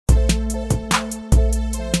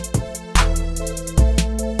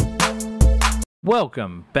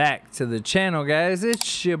Welcome back to the channel, guys.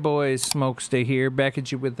 It's your boy Smokestay here, back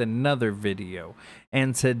at you with another video.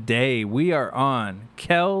 And today we are on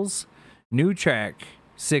Kel's new track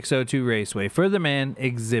 602 Raceway for the man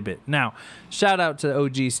Exhibit. Now, shout out to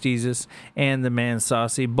OG Steezus and the man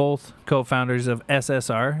Saucy, both co-founders of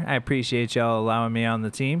SSR. I appreciate y'all allowing me on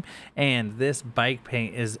the team. And this bike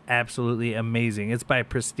paint is absolutely amazing. It's by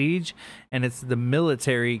Prestige and it's the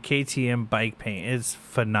military KTM bike paint. It's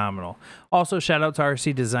phenomenal. Also, shout out to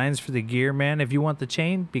RC Designs for the gear, man. If you want the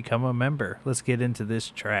chain, become a member. Let's get into this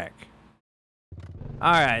track.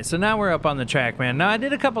 Alright, so now we're up on the track, man. Now, I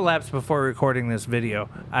did a couple laps before recording this video.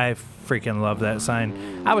 I freaking love that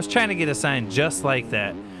sign. I was trying to get a sign just like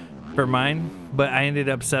that for mine, but I ended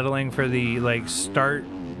up settling for the, like, start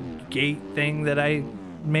gate thing that I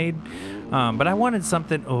made. But I wanted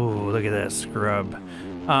something... Oh, look at that scrub.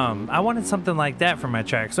 I wanted something like that for my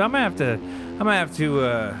track, so I'm gonna have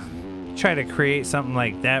to try to create something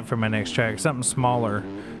like that for my next track, something smaller.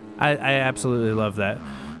 I absolutely love that.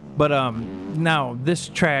 But now this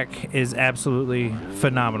track is absolutely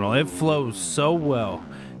phenomenal. It flows so well,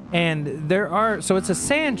 and so it's a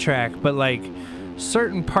sand track, but like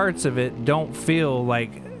certain parts of it don't feel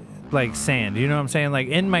like sand. You know what I'm saying? Like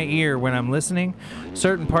in my ear when I'm listening,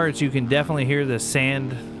 certain parts you can definitely hear the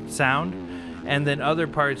sand sound, and then other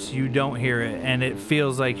parts you don't hear it, and it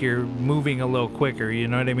feels like you're moving a little quicker. You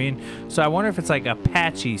know what I mean? So I wonder if it's like a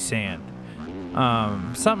patchy sand,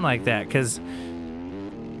 something like that, because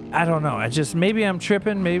I don't know. Maybe I'm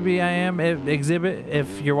tripping. Maybe I am. Exhibit,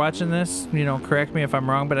 if you're watching this, you know, correct me if I'm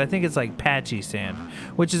wrong, but I think it's like patchy sand,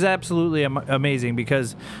 which is absolutely amazing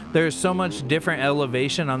because there's so much different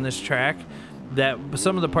elevation on this track that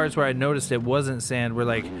some of the parts where I noticed it wasn't sand were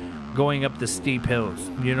like going up the steep hills.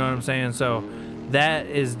 You know what I'm saying? So that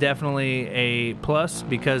is definitely a plus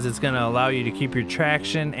because it's going to allow you to keep your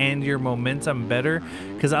traction and your momentum better.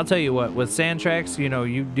 Because I'll tell you what, with sand tracks, you know,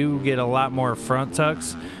 you do get a lot more front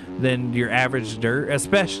tucks than your average dirt,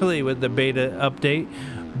 especially with the beta update.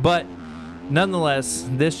 But nonetheless,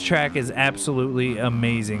 this track is absolutely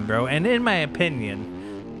amazing, bro. And in my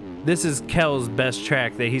opinion, this is Kel's best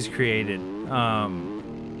track that he's created. I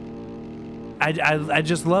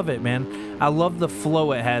just love it, man. I love the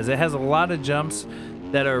flow it has. It has a lot of jumps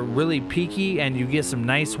that are really peaky and you get some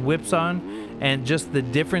nice whips on, and just the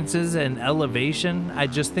differences in elevation. I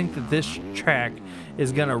just think that this track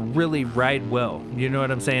is gonna really ride well, you know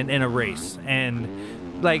what I'm saying, in a race.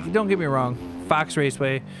 And like, don't get me wrong, Fox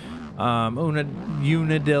Raceway,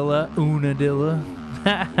 Unadilla.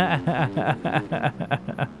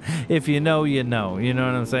 If you know, you know. You know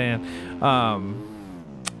what I'm saying?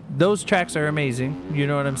 Those tracks are amazing, you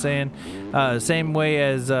know what I'm saying? Same way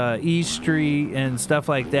as E Street and stuff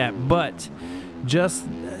like that. But just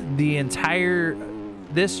the entire,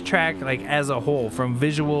 this track, like as a whole, from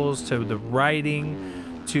visuals to the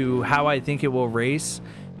riding to how I think it will race,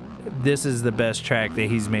 this is the best track that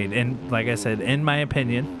he's made. And like I said, in my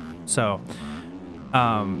opinion. So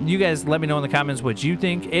you guys let me know in the comments what you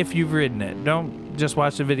think if you've ridden it. Don't just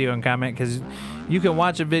watch the video and comment, because you can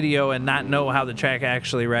watch a video and not know how the track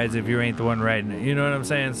actually rides if you ain't the one riding it. You know what I'm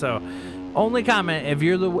saying? So only comment if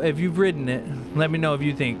you've ridden it. Let me know if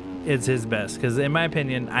you think it's his best, because in my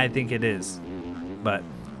opinion, I think it is. But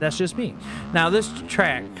that's just me. Now this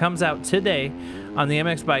track comes out today on the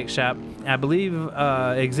MX Bike Shop. I believe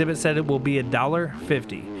Exhibit said it will be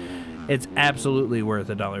 $1.50. It's absolutely worth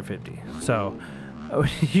 $1.50. So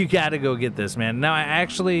you got to go get this, man. Now, I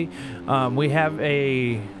actually, we have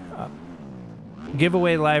a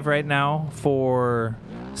giveaway live right now for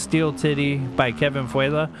Steel Titty by Kevin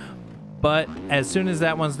Fuela. But as soon as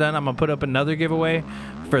that one's done, I'm going to put up another giveaway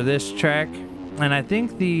for this track. And I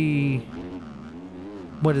think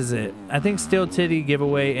what is it? I think Steel Titty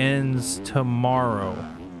giveaway ends tomorrow.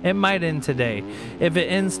 It might end today. If it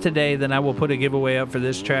ends today, then I will put a giveaway up for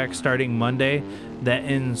this track starting Monday. That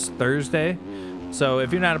ends Thursday. So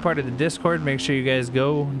if you're not a part of the Discord, make sure you guys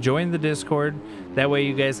go join the Discord. That way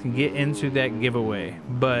you guys can get into that giveaway.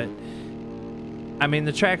 But, I mean,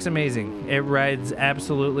 the track's amazing. It rides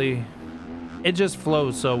absolutely... It just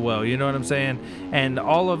flows so well, you know what I'm saying? And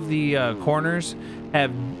all of the corners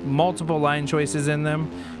have multiple line choices in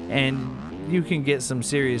them. And you can get some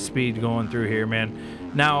serious speed going through here,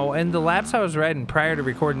 man. Now, in the laps I was riding prior to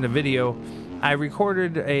recording the video, I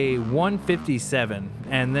recorded a 157.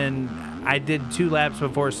 And then I did 2 laps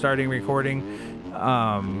before starting recording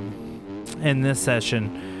in this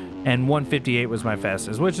session, and 158 was my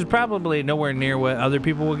fastest, which is probably nowhere near what other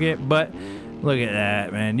people will get. But look at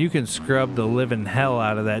that, man. You can scrub the living hell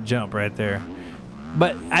out of that jump right there.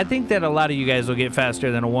 But I think that a lot of you guys will get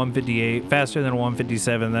faster than a 158, faster than a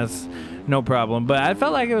 157. That's no problem. But I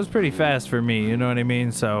felt like it was pretty fast for me. You know what I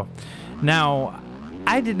mean? So now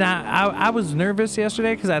I did not. I was nervous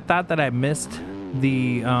yesterday because I thought that I missed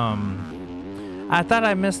the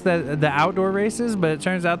the outdoor races, but it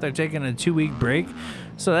turns out they're taking a 2-week break.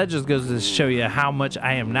 So that just goes to show you how much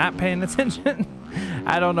I am not paying attention.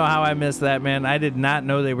 I don't know how I missed that, man. I did not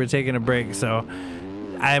know they were taking a break. So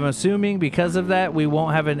I'm assuming because of that, we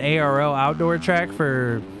won't have an ARL outdoor track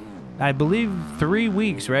for, I believe, 3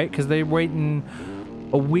 weeks, right? Because they're waiting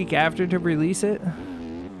a week after to release it.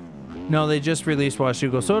 No, they just released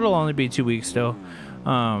Washougal, so it'll only be 2 weeks still.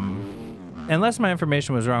 Unless my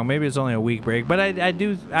information was wrong, maybe it's only a week break. But I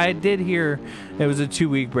did hear it was a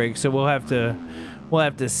 2-week break, so we'll have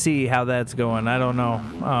to see how that's going. I don't know.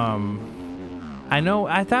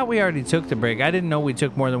 I thought we already took the break. I didn't know we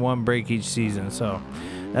took more than one break each season, so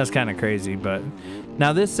that's kind of crazy. But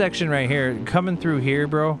now this section right here, coming through here,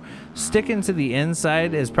 bro, sticking to the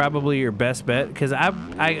inside is probably your best bet, because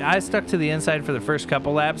I stuck to the inside for the first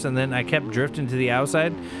couple laps, and then I kept drifting to the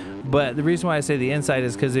outside. But the reason why I say the inside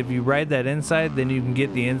is because if you ride that inside, then you can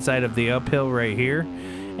get the inside of the uphill right here.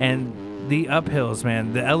 And the uphills,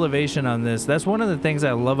 man, the elevation on this, that's one of the things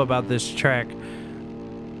I love about this track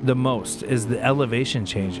the most, is the elevation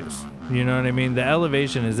changes. You know what I mean? The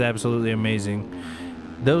elevation is absolutely amazing.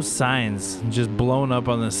 Those signs just blown up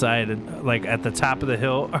on the side, like at the top of the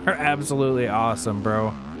hill, are absolutely awesome,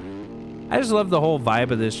 bro. I just love the whole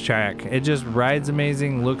vibe of this track. It just rides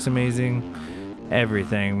amazing, looks amazing,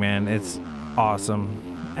 everything, man. It's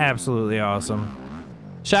awesome. Absolutely awesome.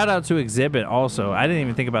 Shout out to Exhibit also. I didn't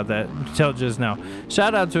even think about that until just now.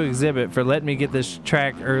 Shout out to Exhibit for letting me get this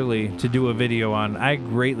track early to do a video on. I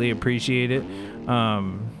greatly appreciate it.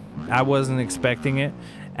 I wasn't expecting it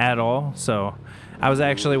at all, so I was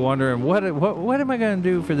actually wondering what am I gonna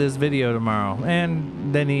do for this video tomorrow?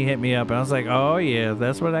 And then he hit me up and I was like, oh yeah,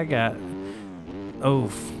 that's what I got.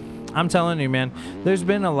 Oof. I'm telling you, man, there's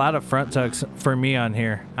been a lot of front tucks for me on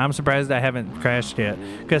here. I'm surprised I haven't crashed yet,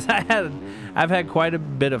 because I've had quite a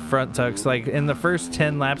bit of front tucks. Like in the first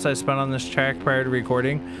 10 laps I spent on this track prior to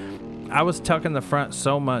recording, I was tucking the front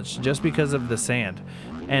so much just because of the sand.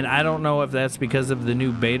 And I don't know if that's because of the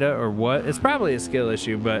new beta or what. It's probably a skill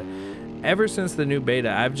issue, but ever since the new beta,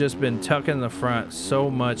 I've just been tucking the front so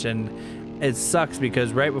much, and it sucks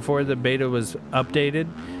because right before the beta was updated,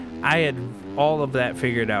 I had all of that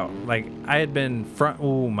figured out. Like I had been front,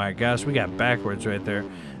 oh my gosh, we got backwards right there.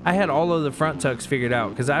 I had all of the front tucks figured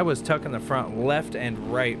out because I was tucking the front left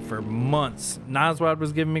and right for months. Noswald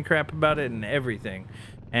was giving me crap about it and everything,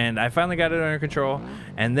 and I finally got it under control.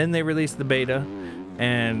 And then they released the beta,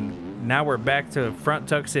 and now we're back to front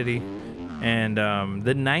tuck city. And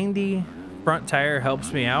the 90 front tire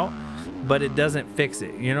helps me out, but it doesn't fix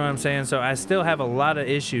it, you know what I'm saying? So I still have a lot of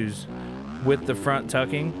issues with the front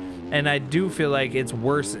tucking, and I do feel like it's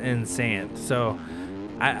worse in sand. So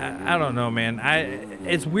I don't know, man.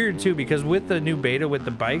 It's weird too, because with the new beta with the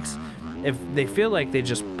bikes, if they feel like they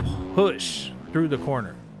just push through the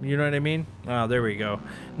corner, you know what I mean? Oh, there we go.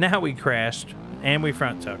 Now we crashed and we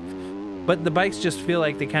front tucked, but the bikes just feel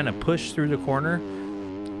like they kind of push through the corner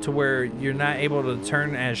to where you're not able to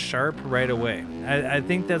turn as sharp right away. I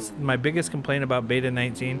think that's my biggest complaint about beta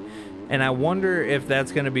 19, and I wonder if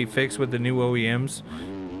that's going to be fixed with the new OEMs,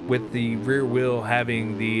 with the rear wheel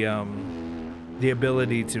having the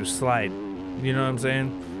ability to slide. You know what I'm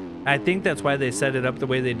saying? I think that's why they set it up the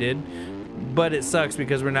way they did, but it sucks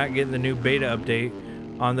because we're not getting the new beta update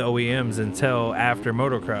on the OEMs until after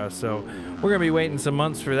Motocross, so we're gonna be waiting some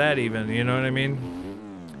months for that even, you know what I mean?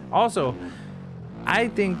 Also, I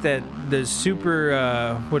think that the super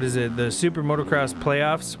the Super Motocross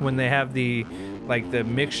playoffs, when they have the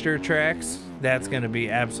mixture tracks, that's gonna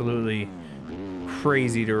be absolutely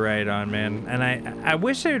crazy to ride on, man. And I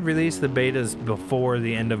wish they would release the betas before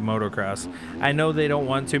the end of Motocross. I know they don't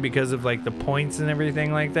want to because of like the points and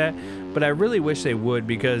everything like that, but I really wish they would,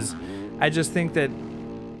 because I just think that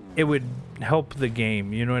it would help the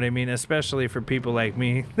game, you know what I mean? Especially for people like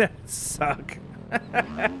me that suck.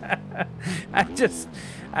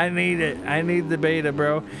 I need it. I need the beta,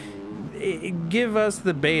 bro. Give us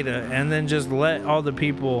the beta, and then just let all the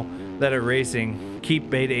people that are racing keep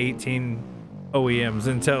beta 18 OEMs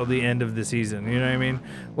until the end of the season, you know what I mean?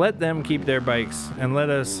 Let them keep their bikes, and let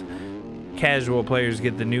us casual players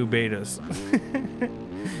get the new betas.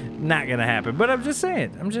 Not gonna happen, but I'm just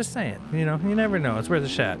saying, you know, you never know. It's worth a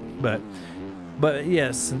shot. But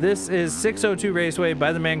yes, this is 602 Raceway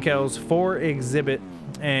by the Mankels for Exhibit,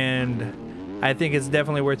 and I think it's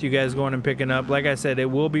definitely worth you guys going and picking up. Like I said, it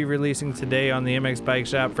will be releasing today on the MX Bike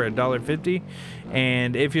Shop for $1.50.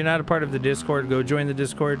 And if you're not a part of the Discord, go join the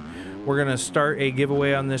Discord. We're going to start a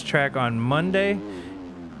giveaway on this track on Monday,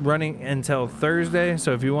 running until Thursday.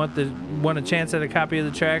 So if you want a chance at a copy of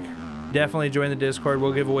the track, definitely join the Discord.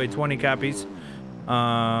 We'll give away 20 copies.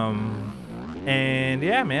 And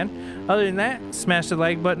yeah, man, other than that, smash the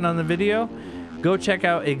like button on the video. Go check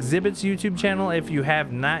out Exhibit's YouTube channel if you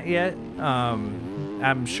have not yet.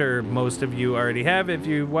 I'm sure most of you already have if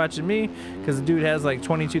you're watching me, because the dude has like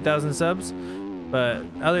 22,000 subs. But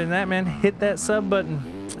other than that, man, hit that sub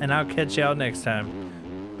button, and I'll catch y'all next time.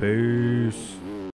 Peace.